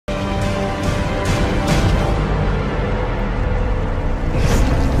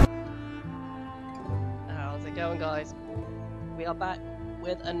we are back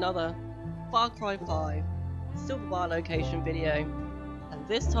with another Far Cry 5 Silver Bar location video, and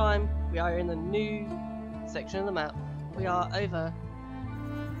this time we are in the new section of the map. We are over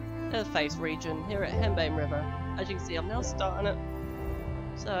in the Face region here at Henbane River. As you can see, I'm now starting it.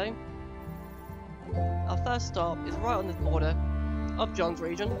 So our first stop is right on this border of John's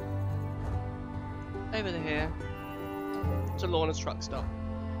region, over to here to Lorna's truck stop.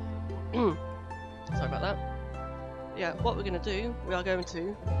 Sorry about that. Yeah, what we're going to do, we are going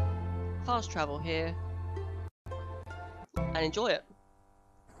to fast travel here and enjoy it.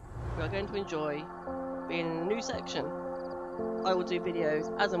 We are going to enjoy being in a new section. I will do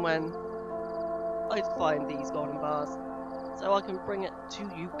videos as and when I find these golden bars, so I can bring it to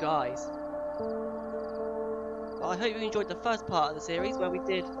you guys. Well, I hope you enjoyed the first part of the series where we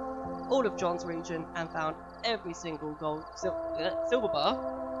did all of John's region and found every single silver bar,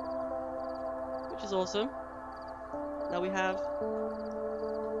 which is awesome. Now we have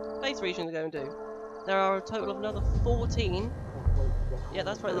Face region to go and do. There are a total of another 14. Yeah,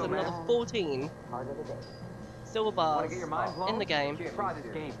 that's right, there's another 14 silver bars in the game which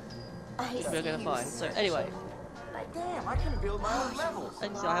we're going to find. So anyway, Damn, I can build my own levels. as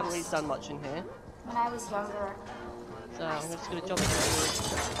you see, I haven't really done much in here. When I was younger, So I'm just going to jump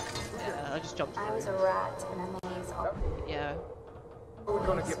through. Yeah, I just jumped I was through. a rat in a maze. Yeah. We're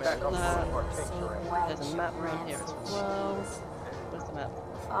gonna get back on our There's a map around here as well. Where's the map?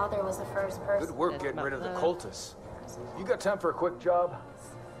 Father was the first person. Good work getting rid of the cultists. You got time for a quick job?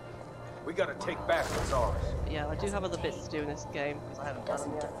 We gotta take back what's ours. But yeah, I do have other bits to do in this game because I haven't done them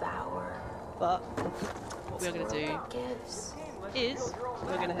Doesn't yet. devour. But what we are going to do Gives. is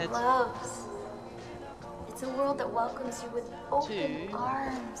we're going to head Loves. It's a world that welcomes you with open To-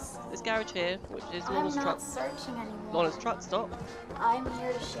 arms. this garage here, which is I'm Lorna's not truck. searching anymore. Lorna's truck stop. I'm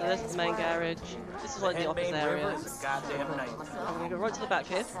here to So share that's his the main word. garage. This is like the office Henbane area. River is a goddamn night. I'm going to go right to the back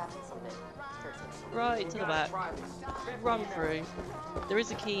here. Right to the back. Run through. There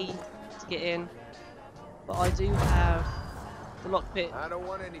is a key to get in, but I do have the lockpick, I don't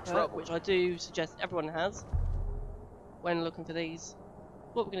want any trouble. which I do suggest everyone has when looking for these.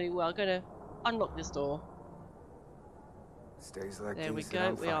 What we're going to do, we're going to unlock this door. Stays like There we these go, and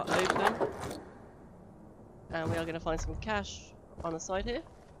I'm we are fine. open. And we are going to find some cash on the side here.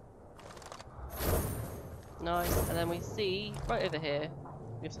 Nice, and then we see right over here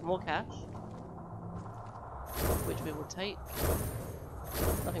we have some more cash, which we will take.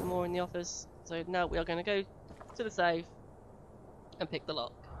 Nothing more in the office, so now we are going to go to the safe and pick the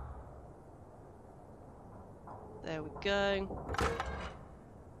lock. There we go.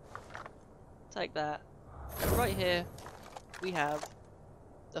 Take that. And right here we have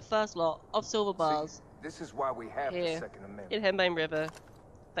the first lot of silver bars See, this is why we have the here Second Amendment. in Henbane River,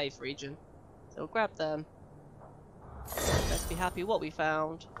 Face region. So we'll grab them. Let's be happy what we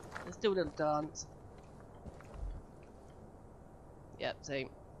found. Let's do a little dance. Yep, see.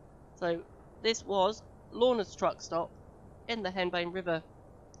 So this was Lorna's truck stop in the Henbane River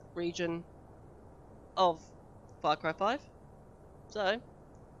region of Far Cry 5. So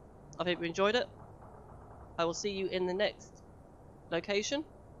I hope you enjoyed it. I will see you in the next location,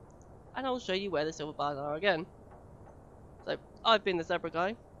 and I'll show you where the silver bars are again. So I've been the zebra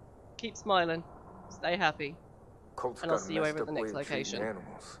guy. Keep smiling, stay happy, Colt's and I'll got a see you messed over at up the way next of treating location.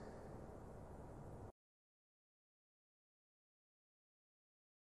 animals.